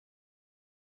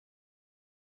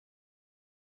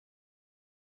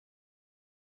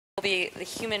be the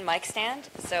human mic stand.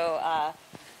 So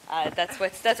that's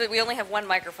what we only have one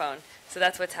microphone. So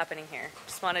that's what's happening here.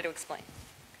 Just wanted to explain.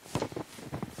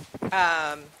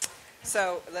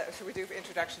 So should we do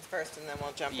introductions first, and then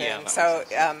we'll jump in? So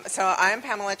I'm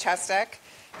Pamela Chestek.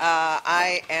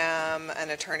 I am an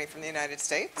attorney from the United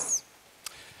States.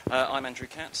 I'm Andrew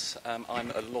Katz. I'm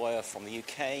a lawyer from the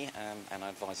UK, and I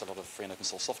advise a lot of free and open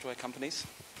source software companies.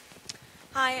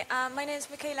 Hi, my name is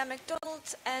Michaela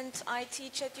MacDonald, and I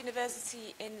teach at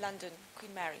university in London,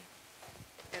 Queen Mary.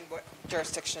 And what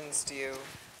jurisdictions do you?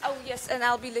 Oh yes, and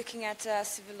I'll be looking at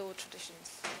civil law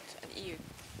traditions and EU.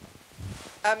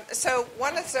 So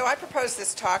I proposed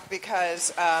this talk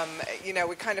because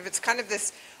it's kind of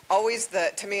this. Always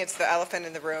to me it's the elephant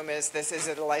in the room is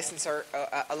it a license or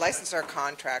a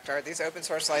contract? Are these open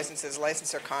source licenses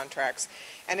license or contracts?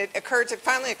 And it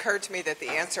finally occurred to me that the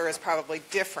answer is probably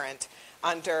different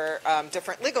under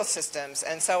different legal systems.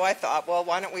 And so I thought, well,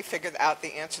 why don't we figure out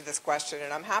the answer to this question?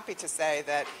 And I'm happy to say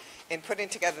that in putting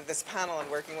together this panel and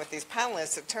working with these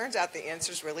panelists, it turns out the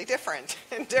answer is really different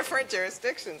in different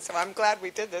jurisdictions. So I'm glad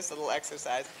we did this little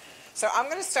exercise. So I'm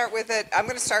going to start with it. I'm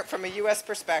going to start from a U.S.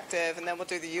 perspective, and then we'll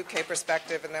do the U.K.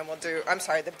 perspective, and then we'll do,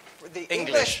 the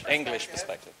English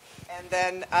perspective. And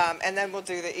then we'll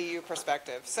do the EU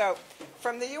perspective. So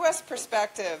from the U.S.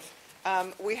 perspective,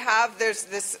 there's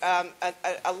this,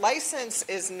 a license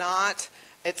is not,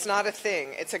 it's not a thing.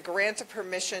 It's a grant of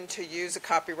permission to use a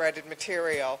copyrighted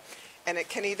material. And it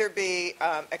can either be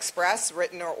express,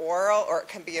 written, or oral, or it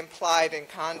can be implied in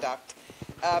conduct.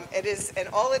 All it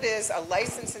is, a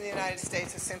license in the United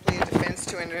States is simply a defense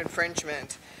to an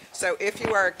infringement. So if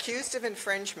you are accused of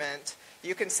infringement,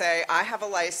 you can say, I have a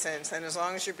license, and as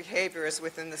long as your behavior is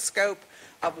within the scope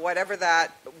of whatever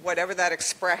that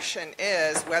expression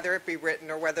is, whether it be written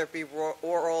or whether it be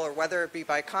oral or whether it be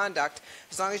by conduct,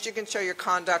 as long as you can show your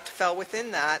conduct fell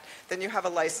within that, then you have a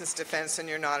license defense and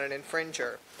you're not an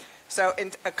infringer. So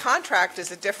a contract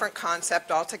is a different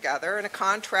concept altogether, and a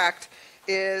contract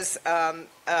is an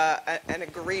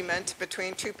agreement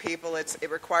between two people.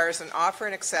 It requires an offer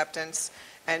and acceptance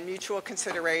and mutual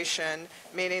consideration,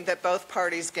 meaning that both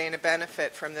parties gain a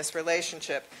benefit from this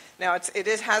relationship. Now,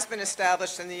 it has been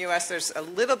established in the U.S. There's a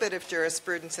little bit of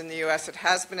jurisprudence in the U.S. It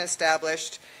has been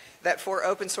established that for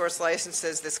open source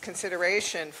licenses, this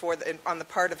consideration on the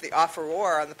part of the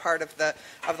offeror, on the part of the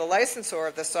licensor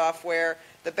of the software,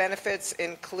 the benefits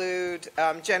include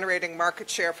generating market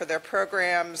share for their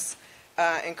programs,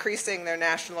 increasing their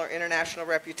national or international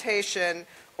reputation,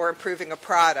 or improving a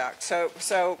product. So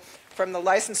from the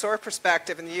licensor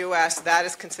perspective in the U.S., that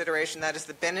is consideration, that is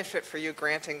the benefit for you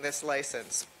granting this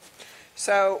license.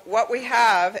 So what we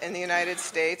have in the United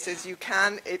States is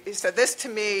so this to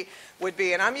me would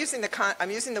be, and I'm using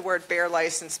the word bare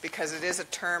license because it is a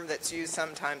term that's used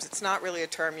sometimes. It's not really a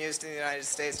term used in the United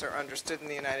States or understood in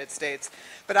the United States,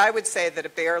 but I would say that a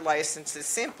bare license is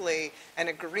simply an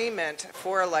agreement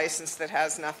for a license that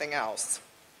has nothing else.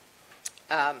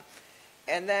 But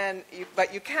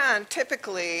you can,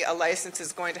 typically a license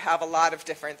is going to have a lot of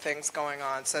different things going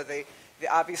on. So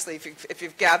obviously, if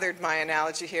you've gathered my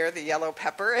analogy here, the yellow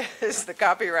pepper is the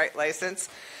copyright license.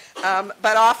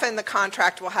 But often the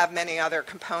contract will have many other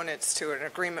components to it. An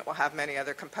agreement will have many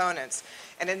other components.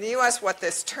 And in the U.S., what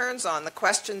this turns on, the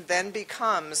question then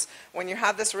becomes, when you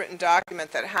have this written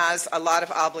document that has a lot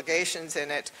of obligations in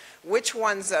it, which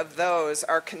ones of those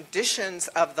are conditions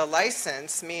of the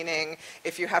license, meaning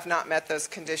if you have not met those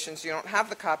conditions, you don't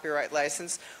have the copyright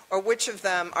license, or which of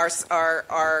them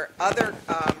are other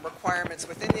requirements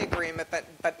within the agreement,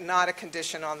 but not a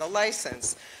condition on the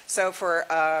license. So for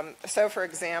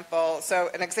example,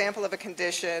 an example of a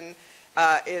condition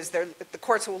is the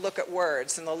courts will look at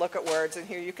words, and they'll look at words, and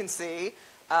here you can see,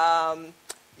 so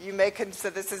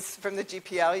this is from the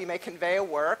GPL, you may convey a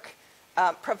work,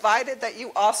 provided that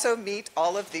you also meet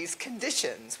all of these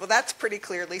conditions. Well, that's pretty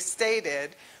clearly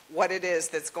stated what it is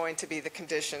that's going to be the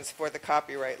conditions for the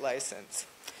copyright license.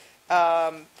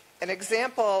 An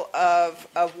example of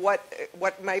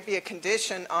what might be a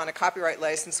condition on a copyright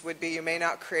license would be you may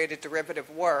not create a derivative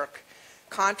work,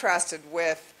 contrasted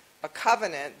with a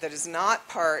covenant that is not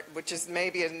part, which is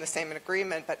maybe in the same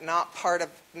agreement, but not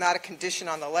a condition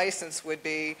on the license would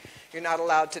be you're not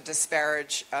allowed to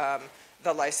disparage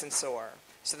the licensor.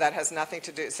 So that has nothing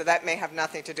to do. So that may have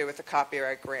nothing to do with the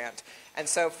copyright grant. And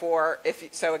so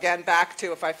again, back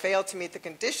to if I fail to meet the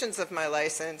conditions of my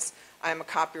license, I'm a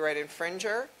copyright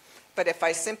infringer. But if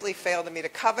I simply fail to meet a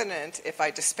covenant, if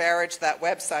I disparage that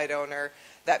website owner,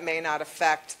 that may not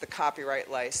affect the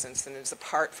copyright license and is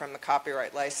apart from the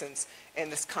copyright license in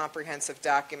this comprehensive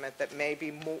document that may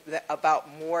be about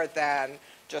more than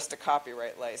just a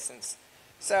copyright license.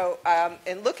 So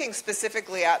in looking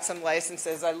specifically at some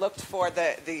licenses, I looked for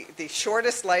the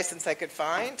shortest license I could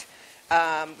find,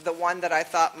 the one that I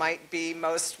thought might be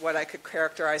most what I could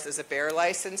characterize as a bare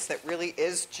license that really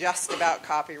is just about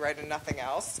copyright and nothing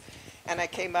else. And I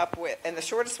came up with, and the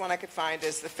shortest one I could find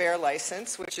is the fair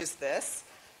license, which is this,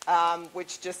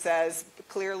 which just says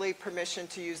clearly permission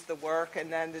to use the work,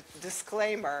 and then the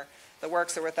disclaimer, the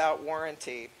works are without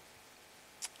warranty.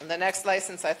 And the next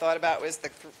license I thought about was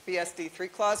the BSD 3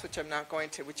 clause, which I'm not going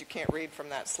to, which you can't read from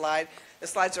that slide. The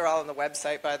slides are all on the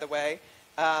website, by the way.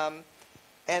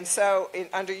 And so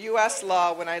under U.S.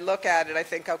 law, when I look at it, I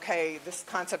think, okay, this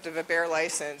concept of a bare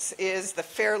license, is the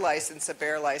fair license a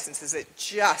bare license? Is it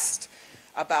just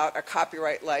about a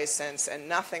copyright license and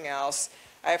nothing else?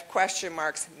 I have question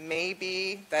marks.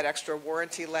 Maybe that extra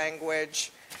warranty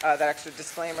language, that extra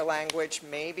disclaimer language,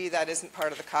 maybe that isn't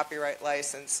part of the copyright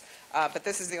license. But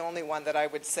this is the only one that I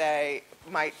would say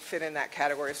might fit in that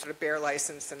category, sort of bare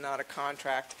license and not a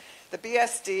contract. The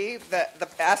BSD, the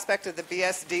aspect of the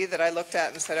BSD that I looked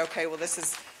at and said, okay, well, this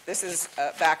is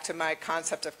back to my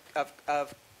concept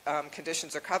of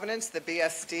conditions or covenants. The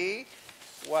BSD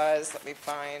was, let me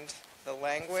find the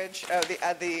language. Oh,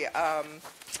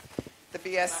 the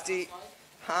BSD,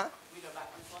 huh?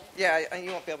 Yeah,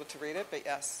 you won't be able to read it, but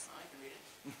yes.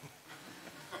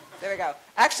 There we go.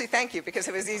 Actually, thank you, because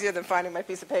it was easier than finding my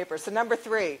piece of paper. So number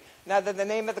 3, neither the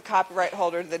name of the copyright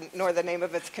holder nor the name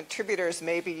of its contributors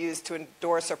may be used to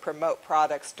endorse or promote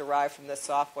products derived from this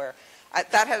software.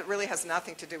 That really has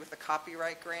nothing to do with the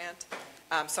copyright grant.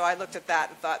 So I looked at that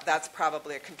and thought that's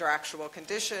probably a contractual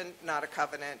condition, not a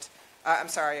covenant. I'm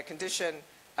sorry, a condition.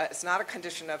 It's not a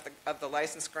condition of the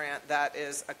license grant. That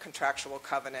is a contractual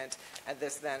covenant, and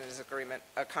this then is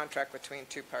a contract between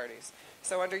two parties.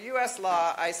 So under U.S.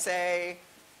 law, I say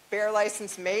bare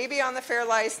license may be on the fair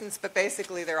license, but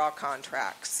basically they're all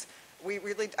contracts. I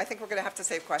think we're going to have to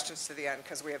save questions to the end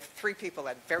because we have 3 people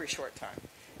at very short time.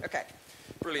 Okay.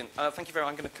 Brilliant. Thank you very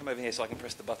much. I'm going to come over here so I can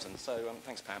press the button. So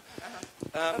thanks, Pam.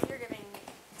 If you're giving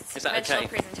Is that conventional okay?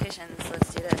 presentations,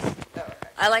 let's do this. Oh, okay.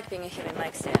 I like being a human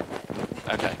mic stand.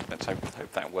 Okay, let's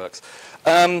hope that works.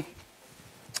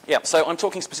 Yeah, so I'm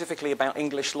talking specifically about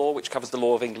English law, which covers the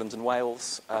law of England and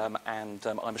Wales, and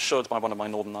I'm assured by one of my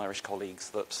Northern Irish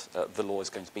colleagues that the law is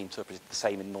going to be interpreted the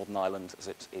same in Northern Ireland as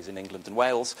it is in England and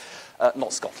Wales,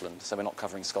 not Scotland. So we're not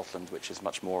covering Scotland, which is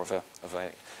much more of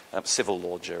a civil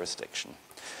law jurisdiction.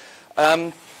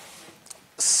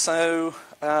 Just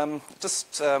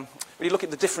when you look at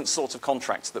the different sorts of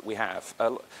contracts that we have,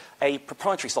 a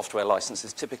proprietary software license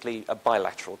is typically a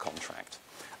bilateral contract.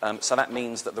 So that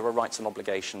means that there are rights and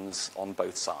obligations on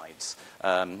both sides.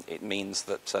 It means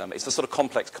that it's the sort of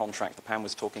complex contract that Pam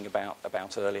was talking about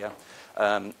earlier,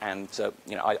 and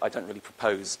I don't really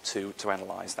propose to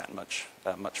analyse that much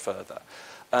further.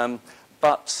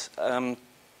 But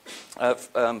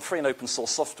free and open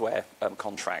source software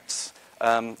contracts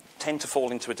tend to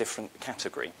fall into a different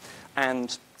category.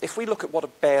 And if we look at what a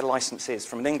bare license is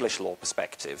from an English law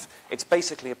perspective, it's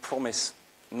basically a promise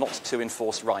not to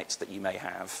enforce rights that you may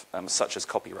have, such as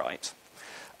copyright.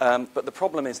 But the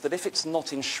problem is that if it's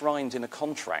not enshrined in a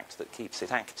contract that keeps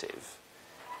it active,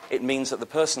 it means that the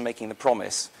person making the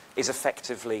promise is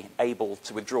effectively able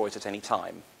to withdraw it at any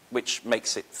time, which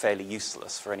makes it fairly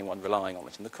useless for anyone relying on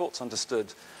it. And the courts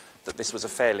understood that this was a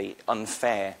fairly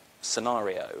unfair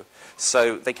scenario.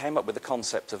 So they came up with the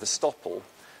concept of estoppel,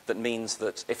 that means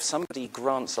that if somebody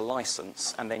grants a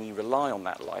license and then you rely on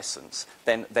that license,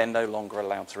 then they're no longer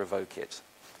allowed to revoke it.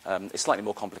 It's slightly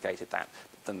more complicated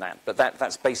than that, but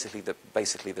that's basically the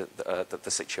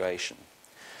situation.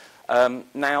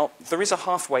 Now, there is a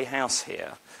halfway house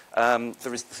here.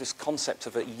 There is this concept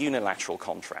of a unilateral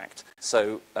contract.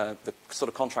 So the sort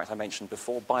of contract I mentioned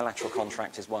before, bilateral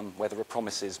contract is one where there are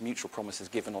mutual promises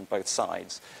given on both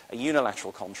sides. A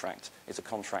unilateral contract is a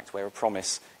contract where a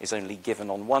promise is only given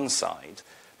on one side,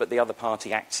 but the other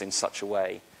party acts in such a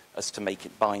way as to make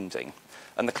it binding.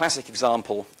 And the classic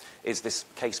example is this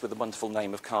case with the wonderful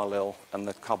name of Carlyle and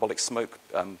the Carbolic Smoke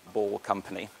Ball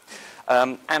Company.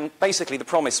 And basically the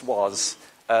promise was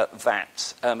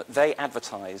that they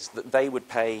advertised that they would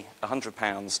pay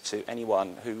 £100 to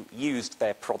anyone who used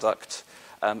their product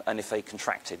and if they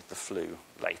contracted the flu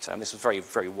later. And this was very,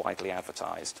 very widely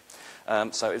advertised.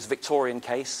 So it was a Victorian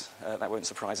case. That won't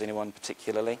surprise anyone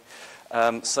particularly.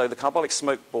 So the Carbolic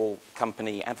Smoke Ball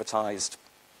Company advertised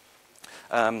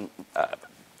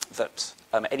that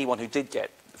anyone who did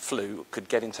get flu could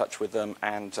get in touch with them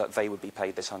and they would be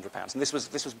paid this £100. And this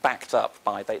was backed up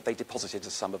by, they deposited a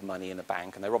sum of money in a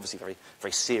bank, and they were obviously very,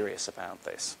 very serious about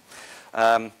this.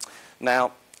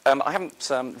 Now, I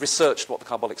haven't researched what the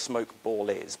carbolic smoke ball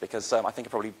is because I think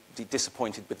I'd probably be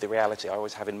disappointed with the reality. I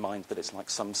always have in mind that it's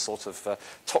like some sort of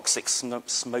toxic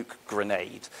smoke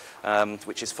grenade,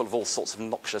 which is full of all sorts of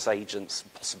noxious agents,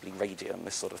 possibly radium,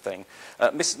 this sort of thing.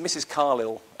 Mrs.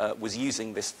 Carlyle was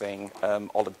using this thing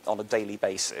on a daily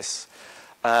basis.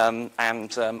 And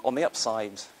on the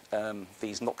upside,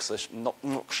 these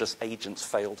noxious agents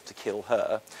failed to kill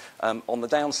her. On the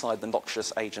downside, the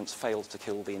noxious agents failed to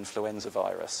kill the influenza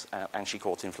virus, and she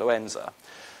caught influenza.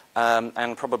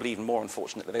 And probably even more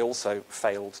unfortunately, they also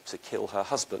failed to kill her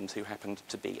husband, who happened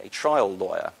to be a trial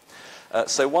lawyer.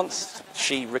 So once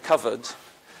she recovered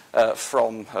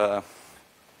from her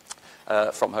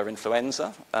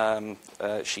influenza,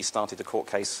 she started a court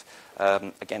case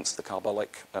against the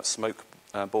carbolic smoke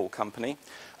ball company.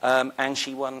 And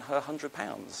she won her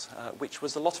 £100, which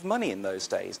was a lot of money in those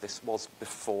days. This was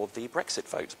before the Brexit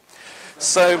vote.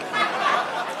 So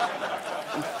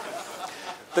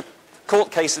the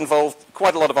court case involved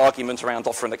quite a lot of argument around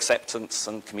offer and acceptance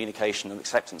and communication and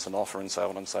acceptance and offer and so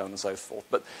on and so on and so forth.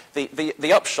 But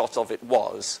the upshot of it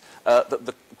was that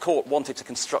the court wanted to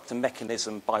construct a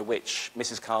mechanism by which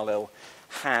Mrs. Carlyle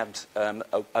had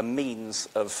a means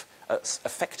of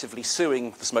effectively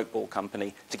suing the smoke ball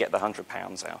company to get the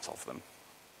 £100 out of them.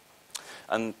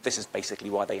 And this is basically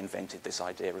why they invented this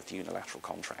idea of the unilateral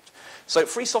contract. So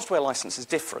free software license is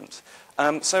different.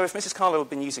 So if Mrs. Carlyle had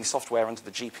been using software under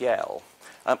the GPL,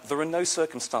 there are no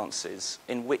circumstances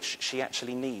in which she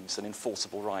actually needs an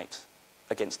enforceable right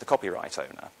against the copyright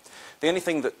owner. The only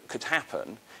thing that could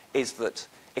happen is that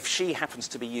if she happens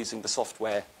to be using the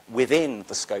software within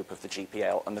the scope of the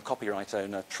GPL and the copyright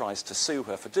owner tries to sue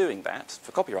her for doing that,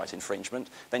 for copyright infringement,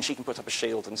 then she can put up a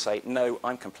shield and say, no,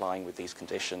 I'm complying with these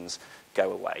conditions,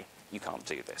 go away, you can't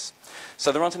do this.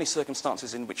 So there aren't any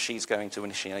circumstances in which she's going to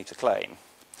initiate a claim.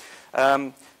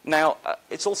 Now,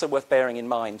 it's also worth bearing in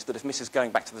mind that if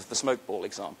going back to the smoke ball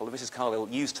example, if Mrs. Carlyle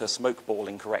used her smoke ball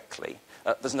incorrectly,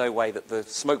 there's no way that the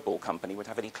smoke ball company would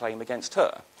have any claim against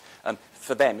her.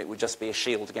 For them, it would just be a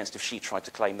shield against if she tried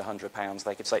to claim the £100.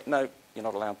 They could say, no, you're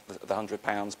not allowed the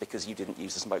 £100 because you didn't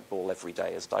use the smoke ball every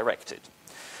day as directed.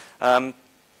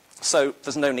 So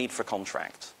there's no need for a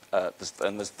contract.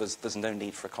 There's no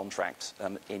need for a contract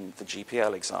in the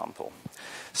GPL example.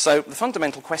 So the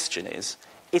fundamental question is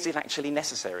it actually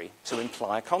necessary to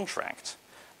imply a contract?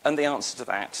 And the answer to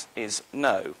that is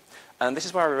no. And this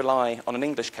is where I rely on an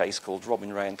English case called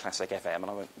Robin Ray and Classic FM, and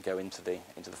I won't go into the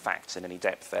facts in any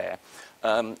depth there.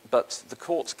 But the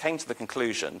court came to the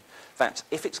conclusion that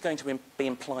if it's going to be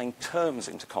implying terms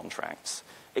into contracts,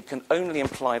 it can only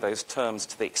imply those terms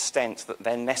to the extent that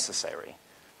they're necessary,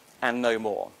 and no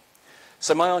more.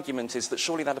 So my argument is that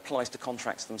surely that applies to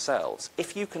contracts themselves.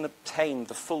 If you can obtain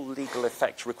the full legal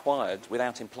effect required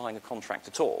without implying a contract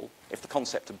at all, if the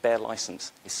concept of bare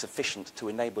license is sufficient to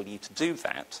enable you to do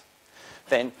that,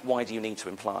 then why do you need to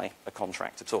imply a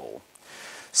contract at all?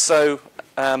 So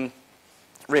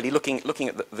really looking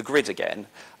at the grid again,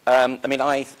 I mean,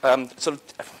 I sort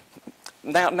of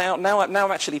now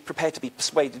I'm actually prepared to be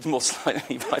persuaded more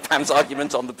slightly by Pam's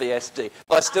argument on the BSD.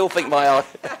 But I still think now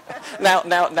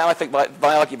I think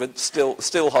my argument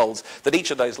still holds that each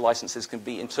of those licenses can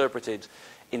be interpreted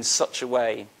in such a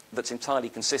way that's entirely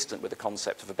consistent with the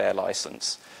concept of a bare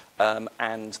license.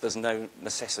 And there's no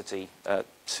necessity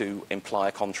to imply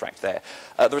a contract there.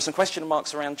 There are some question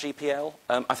marks around GPL.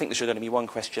 I think there should only be one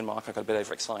question mark. I got a bit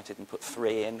overexcited and put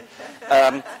 3 in.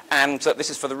 And this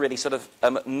is for the really sort of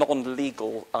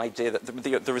non-legal idea that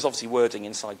there is obviously wording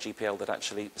inside GPL that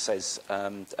actually says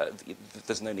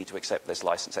there's no need to accept this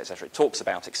license, etc. It talks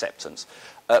about acceptance.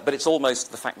 But it's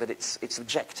almost the fact that it's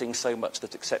objecting so much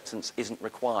that acceptance isn't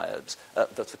required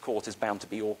that the court is bound to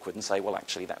be awkward and say, well,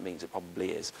 actually, that means it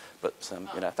probably is. But,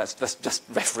 you know, that's just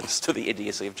reference to the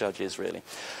idiocy of judges, really.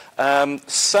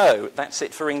 So that's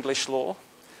it for English law.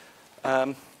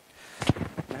 Now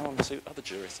on to other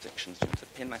jurisdictions. Do you want to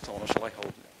pin that on, or shall I hold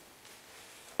it?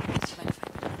 How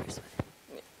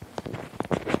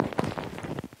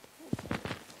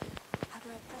do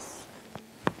I press?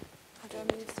 How do I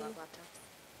move the laptop?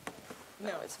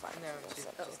 No, it's fine. No, she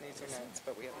just needs her notes,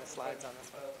 but we have the slides on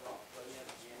this one.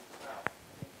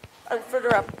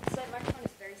 Further up. So the microphone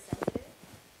is very sensitive.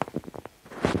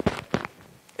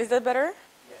 Is that better?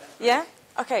 Yeah?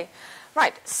 Okay.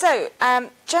 Right. So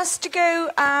just to go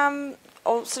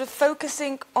or sort of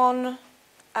focusing on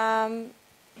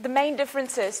the main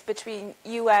differences between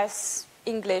US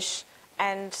English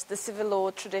and the civil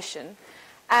law tradition.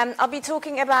 I'll be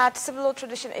talking about civil law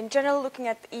tradition in general, looking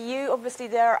at the EU. Obviously,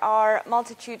 there are a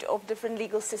multitude of different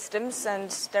legal systems,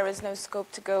 and there is no scope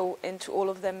to go into all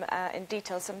of them in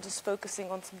detail, so I'm just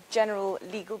focusing on some general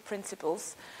legal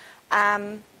principles.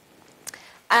 And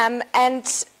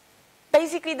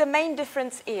basically, the main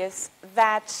difference is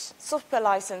that software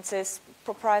licenses,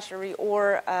 proprietary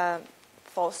or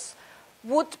FOSS,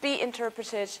 would be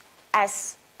interpreted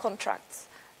as contracts.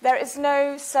 There is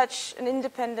no such an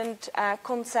independent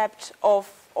concept of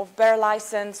bare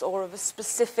license or of a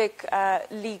specific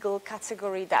legal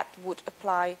category that would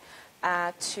apply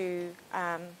to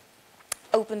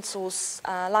open source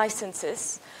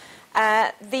licenses.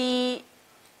 The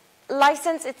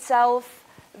license itself,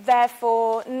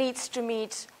 therefore, needs to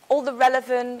meet all the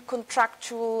relevant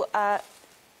contractual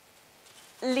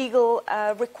legal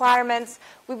requirements.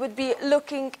 We would be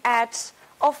looking at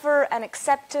offer and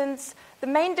acceptance. The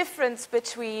main difference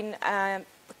between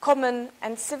common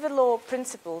and civil law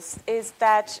principles is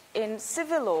that in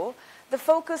civil law, the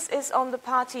focus is on the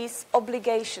parties'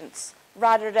 obligations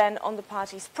rather than on the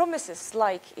parties' promises,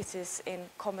 like it is in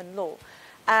common law.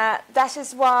 That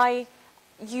is why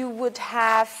you would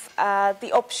have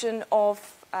the option of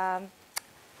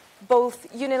both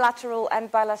unilateral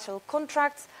and bilateral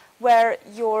contracts, where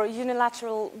your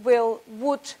unilateral will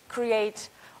would create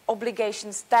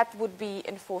obligations that would be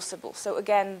enforceable. So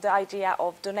again, the idea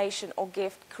of donation or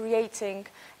gift creating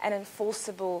an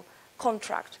enforceable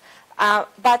contract.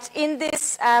 But in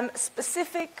this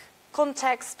specific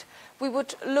context, we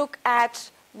would look at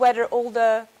whether all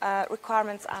the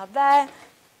requirements are there.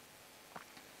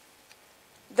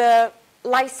 The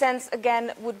license,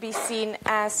 again, would be seen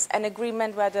as an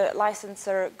agreement where the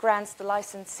licensor grants the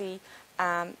licensee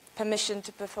permission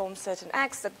to perform certain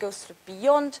acts that goes sort of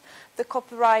beyond the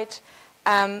copyright.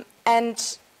 And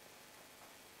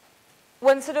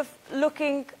when sort of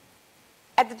looking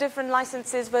at the different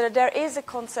licenses, whether there is a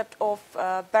concept of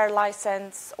bare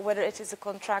license, or whether it is a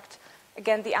contract,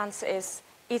 again, the answer is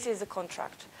it is a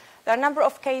contract. There are a number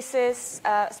of cases,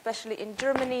 especially in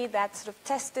Germany, that sort of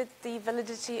tested the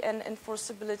validity and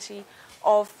enforceability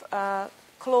of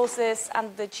clauses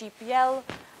under the GPL,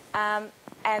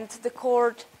 and the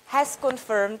court has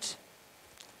confirmed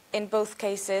in both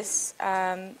cases.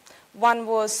 One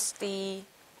was the,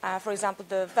 for example,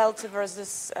 the Welte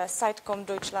versus Sitecom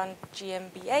Deutschland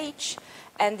GmbH,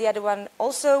 and the other one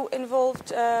also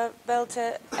involved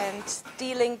Welte and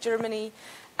Dealing Germany,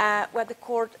 where the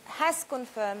court has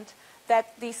confirmed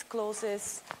that these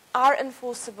clauses are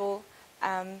enforceable,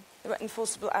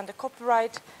 under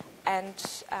copyright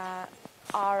and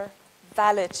are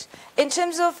valid. In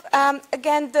terms of,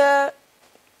 again, the...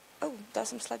 Oh, there are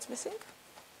some slides missing?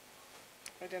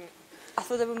 I didn't... I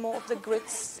thought there were more of the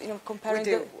grids, comparing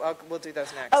We do. We'll do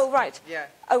those next. Oh, right. Yeah.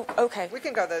 Oh, okay. We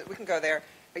can go there.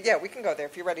 Yeah, we can go there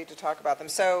if you're ready to talk about them.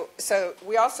 So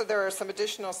we also, there are some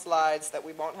additional slides that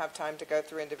we won't have time to go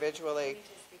through individually.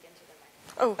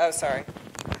 Oh, sorry.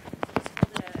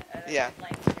 Yeah.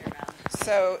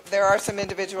 So there are some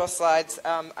individual slides.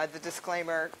 The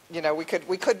disclaimer,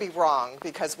 we could be wrong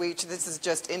because this is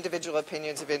just individual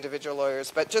opinions of individual lawyers,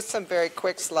 but just some very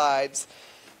quick slides,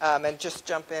 and just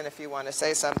jump in if you want to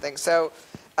say something. So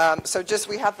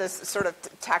we have this sort of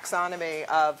taxonomy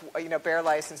of, bare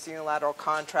license, unilateral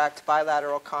contract,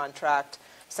 bilateral contract,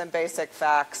 some basic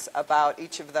facts about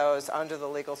each of those under the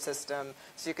legal system.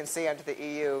 So you can see under the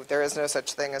EU, there is no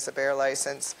such thing as a bare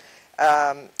license.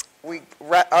 Are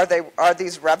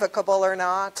these revocable or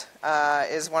not?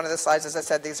 Is one of the slides. As I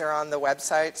said, these are on the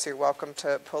website, so you're welcome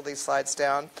to pull these slides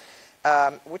down.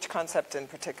 Which concept in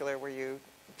particular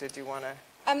did you want to?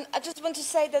 I just want to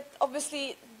say that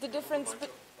obviously the difference,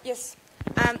 yes,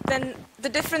 then the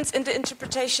difference in the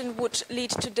interpretation would lead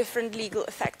to different legal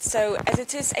effects. So as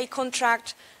it is a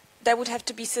contract, there would have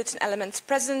to be certain elements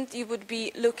present. You would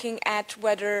be looking at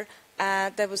whether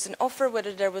there was an offer,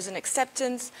 whether there was an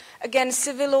acceptance. Again,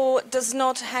 civil law does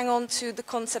not hang on to the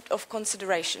concept of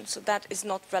consideration, so that is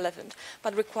not relevant,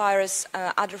 but requires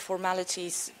other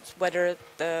formalities, whether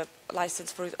the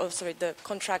the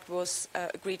contract was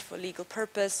agreed for legal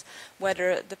purpose,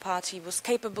 whether the party was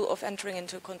capable of entering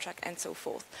into a contract, and so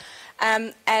forth.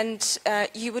 And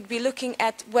you would be looking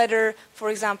at whether, for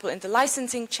example, in the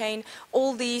licensing chain,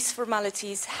 all these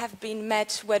formalities have been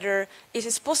met, whether it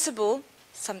is possible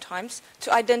sometimes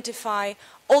to identify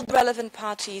all the relevant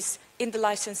parties in the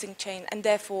licensing chain, and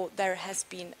therefore there has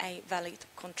been a valid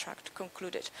contract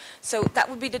concluded. So that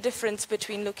would be the difference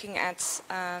between looking at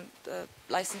the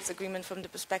license agreement from the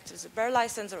perspective of a bare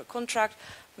license or a contract,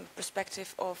 from the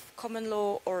perspective of common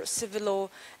law or civil law,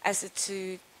 as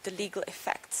to the legal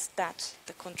effects that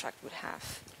the contract would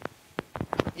have.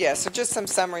 Yeah, so just some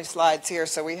summary slides here.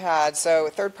 So a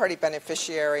third-party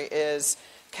beneficiary is,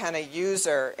 can a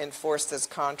user enforce this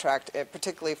contract,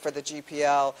 particularly for the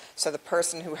GPL? So the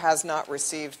person who has not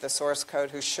received the source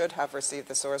code, who should have received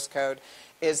the source code,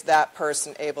 is that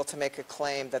person able to make a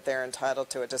claim that they're entitled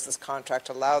to it? Does this contract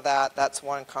allow that? That's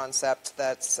one concept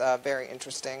that's very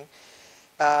interesting.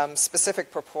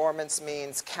 Specific performance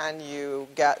means, can you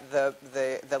get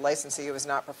the licensee who has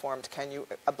not performed, can you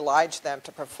oblige them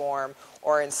to perform,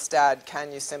 or instead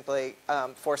can you simply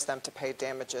force them to pay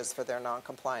damages for their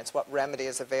noncompliance? What remedy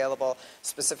is available?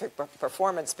 Specific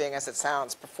performance being, as it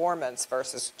sounds, performance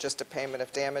versus just a payment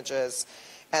of damages.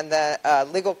 And then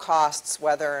legal costs,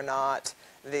 whether or not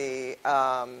whether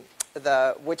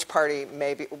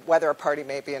a party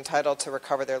may be entitled to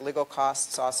recover their legal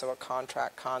costs, also a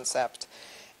contract concept.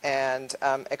 And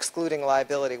excluding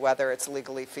liability, whether it's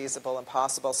legally feasible and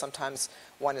possible. Sometimes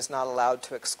one is not allowed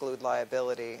to exclude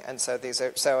liability. And so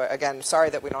so again,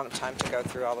 sorry that we don't have time to go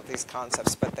through all of these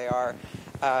concepts, but they are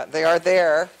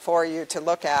there for you to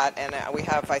look at. And we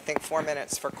have, I think, 4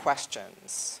 minutes for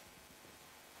questions.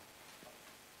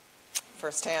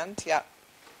 First hand, yeah.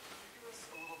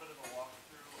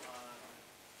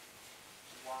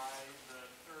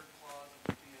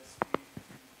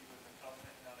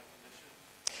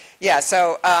 Yeah,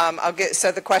 so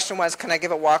so the question was, can I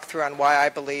give a walkthrough on why I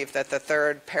believe that the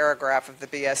third paragraph of the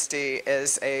BSD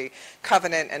is a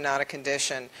covenant and not a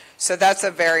condition? So that's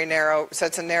a very narrow, so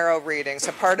it's a narrow reading.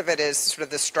 So part of it is sort of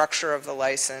the structure of the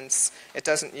license. It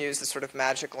doesn't use the sort of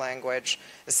magic language.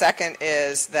 The second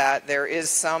is that there is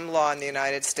some law in the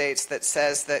United States that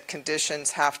says that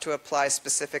conditions have to apply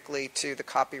specifically to the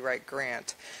copyright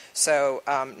grant. So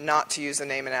not to use the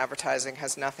name in advertising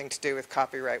has nothing to do with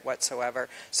copyright whatsoever.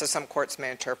 So some courts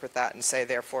may interpret that and say,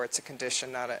 therefore, it's a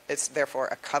condition, it's therefore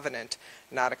a covenant,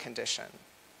 not a condition.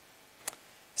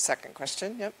 Second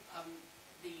question, yep.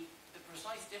 The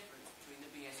precise difference between the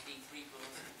BSD 3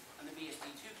 clause and the BSD 2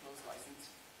 clause license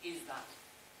is that.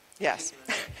 Yes,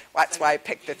 that's why I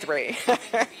picked the 3. The BSD 2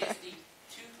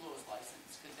 clause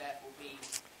license could therefore be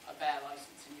a bare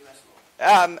license in US law.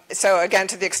 So again,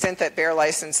 to the extent that bare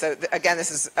license, so again,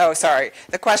 this is, oh, sorry.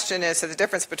 The question is, so the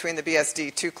difference between the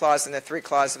BSD 2 clause and the 3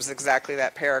 clause was exactly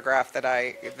that paragraph that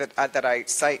I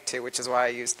cite to, which is why I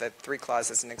used the 3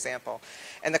 clause as an example.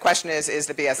 And the question is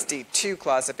the BSD 2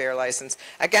 clause a bare license?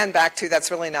 Again, back to,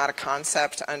 that's really not a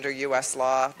concept under U.S.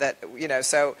 law. That,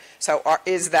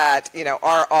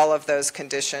 are all of those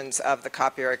conditions of the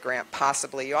copyright grant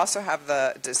possibly? You also have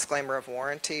the disclaimer of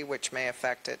warranty, which may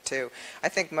affect it too. I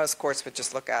think most courts would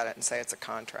just look at it and say it's a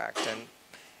contract,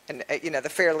 and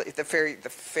the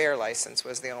fair license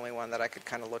was the only one that I could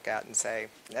kind of look at and say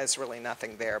there's really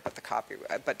nothing there but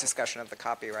discussion of the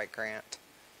copyright grant.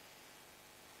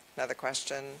 Another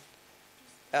question,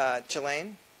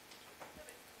 Jelaine?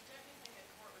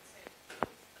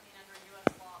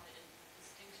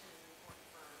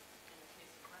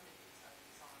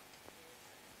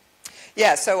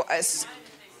 Yeah, so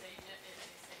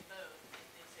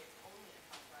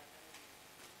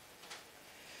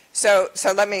So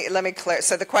let me clear.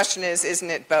 So the question is, isn't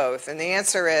it both? And the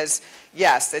answer is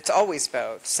yes. It's always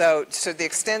both. So to the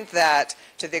extent that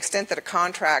a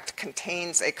contract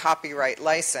contains a copyright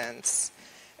license,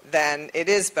 then it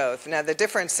is both. Now the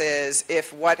difference is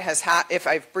if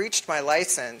I've breached my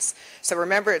license. So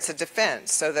remember, it's a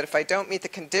defense. So that if I don't meet the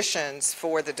conditions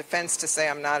for the defense to say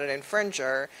I'm not an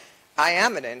infringer, I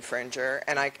am an infringer,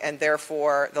 and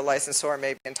therefore the licensor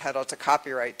may be entitled to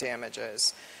copyright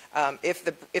damages. If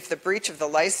the breach of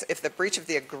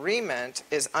the agreement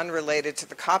is unrelated to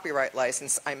the copyright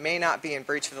license, I may not be in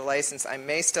breach of the license. I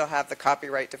may still have the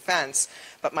copyright defense,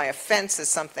 but my offense is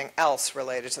something else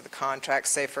related to the contract.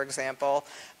 Say, for example,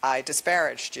 I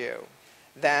disparaged you.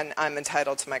 Then I'm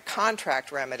entitled to my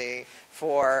contract remedy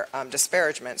for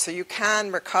disparagement. So you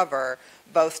can recover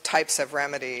both types of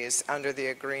remedies under the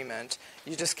agreement.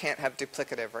 You just can't have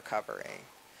duplicative recovery.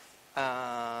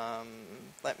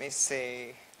 Let me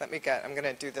see. I'm going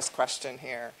to do this question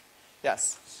here.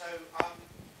 Yes? So,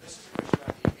 this is a question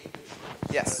about the English rules.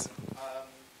 Yes.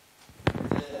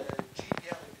 The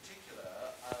GPL in particular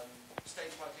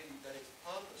states quite clearly that its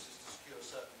purpose is to secure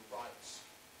certain rights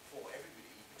for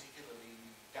everybody, particularly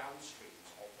downstreams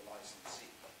of the licensee.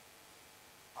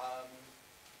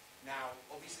 Now,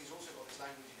 obviously, it's also got this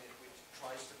language in it which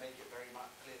tries to make it very much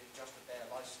clearly just a bare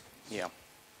license. Yeah.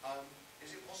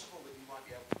 Is it possible that you might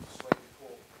be able to persuade the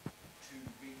court to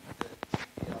read the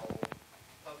GPL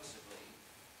purposively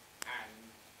and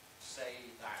say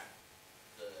that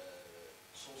the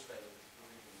source code of the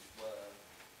provisions were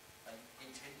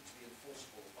intended to be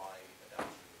enforceable by a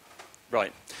downstream?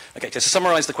 Right. Okay, so to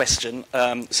summarise the question,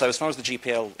 so as far as the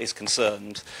GPL is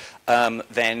concerned,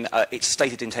 then its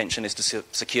stated intention is to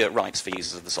secure rights for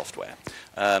users of the software.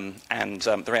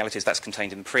 The reality is that's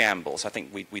contained in the preamble, so I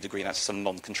think we'd agree that's some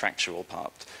non-contractual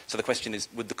part. So the question is,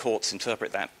 would the courts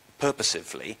interpret that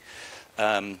purposively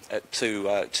to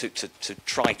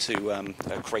try to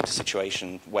create a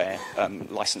situation where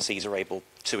licensees are able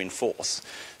to enforce?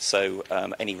 So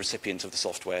any recipient of the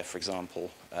software, for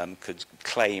example, could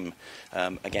claim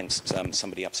against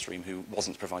somebody upstream who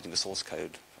wasn't providing the source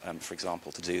code, for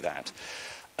example, to do that.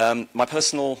 My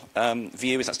personal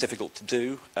view is that's difficult to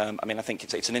do. I mean, I think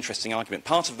it's an interesting argument.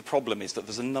 Part of the problem is that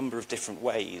there's a number of different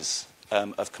ways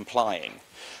of complying.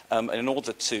 And in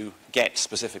order to get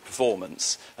specific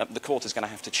performance, the court is going to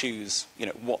have to choose,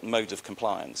 what mode of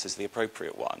compliance is the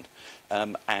appropriate one. I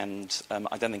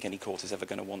don't think any court is ever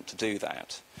going to want to do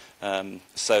that.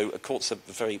 So courts are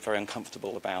very, very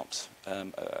uncomfortable about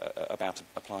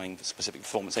applying the specific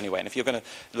performance anyway. And if you're going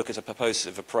to look at a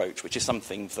purposive approach, which is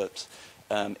something that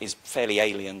is fairly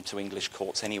alien to English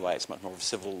courts anyway, it's much more of a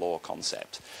civil law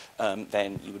concept,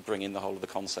 then you would bring in the whole of the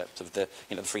concept of the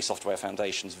Free Software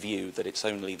Foundation's view that it's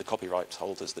only the copyright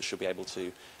holders that should be able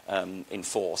to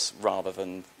enforce rather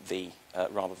than the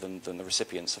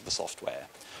recipients of the software.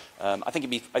 I think it'd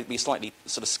be a slightly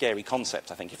sort of scary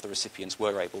concept, I think, if the recipients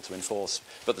were able to enforce,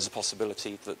 but there's a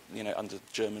possibility that, under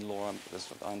German law, as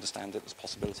I understand it, there's a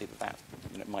possibility that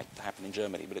might happen in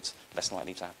Germany, but it's less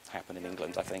likely to happen in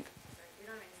England, I think. We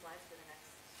don't have any slides for the next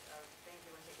thing. Do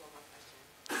you want to take one more question?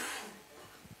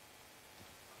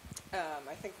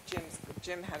 I think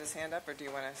Jim had his hand up, or do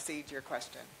you want to cede your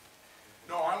question?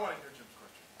 No, I want to hear Jim's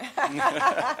question.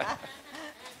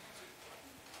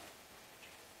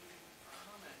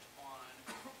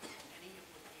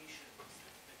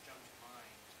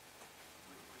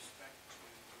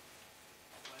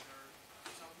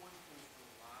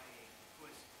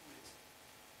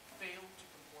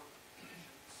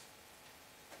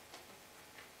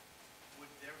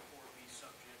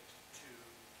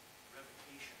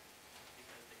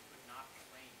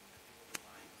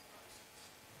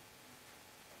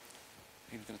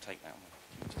 Who's going to take that one?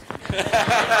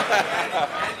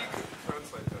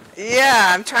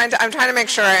 Yeah, I'm trying to make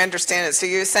sure I understand it. So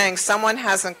you're saying someone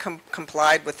hasn't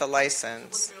complied with the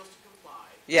license? Someone fails to comply.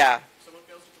 Yeah. Someone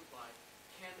fails to comply.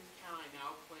 Can I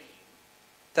now claim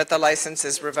That the license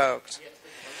is revoked?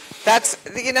 That's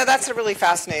a really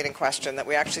fascinating question that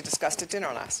we actually discussed at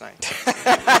dinner last night.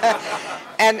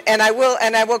 and I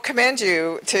will commend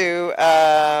you to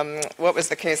what was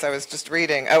the case I was just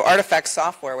reading? Oh, Artifact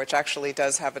Software, which actually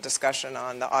does have a discussion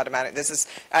on the automatic. This is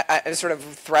sort of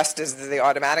thrust as the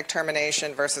automatic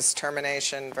termination versus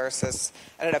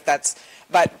I don't know if that's,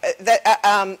 but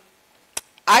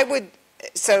I would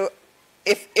so.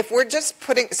 If we're just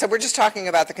we're just talking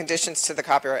about the conditions to the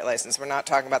copyright license. We're not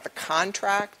talking about the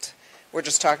contract. We're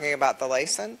just talking about the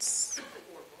license.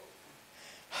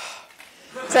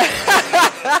 So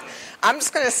I'm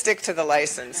just going to stick to the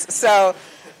license. So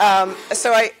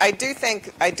I do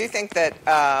think that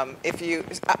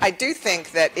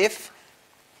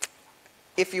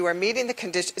if you are meeting the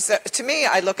conditions, so to me,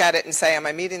 I look at it and say, am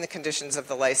I meeting the conditions of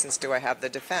the license? Do I have the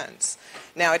defense?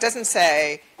 Now, it doesn't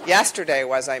say, yesterday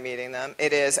was I meeting them.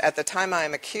 It is, at the time I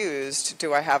am accused,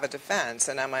 do I have a defense?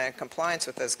 And am I in compliance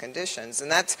with those conditions?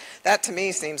 And that to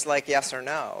me seems like yes or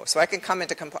no. So I can come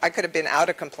into I could have been out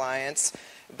of compliance,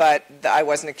 but I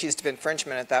wasn't accused of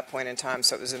infringement at that point in time,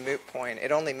 so it was a moot point.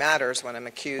 It only matters when I'm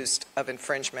accused of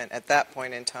infringement at that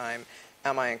point in time.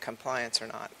 Am I in compliance or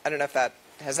not? I don't know if that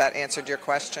has that answered your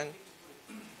question?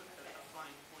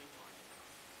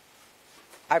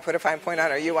 I put a fine point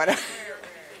on, or you want to? if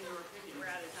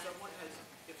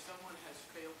someone has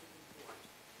failed to comply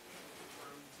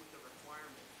with the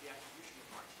requirement, the attribution of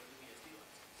rights for the BSD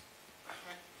license,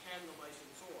 can the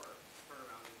licensor turn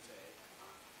around and say,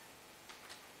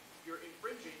 you're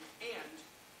infringing and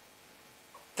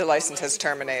The license has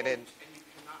terminated. and you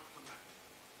cannot come back?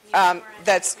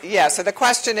 So the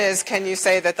question is, can you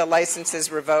say that the license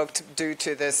is revoked due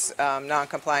to this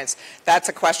non-compliance? That's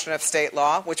a question of state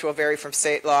law, which will vary from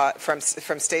state law, from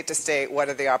state to state. What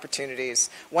are the opportunities?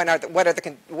 What are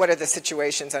the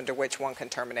situations under which one can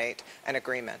terminate an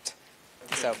agreement?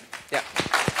 So, yeah.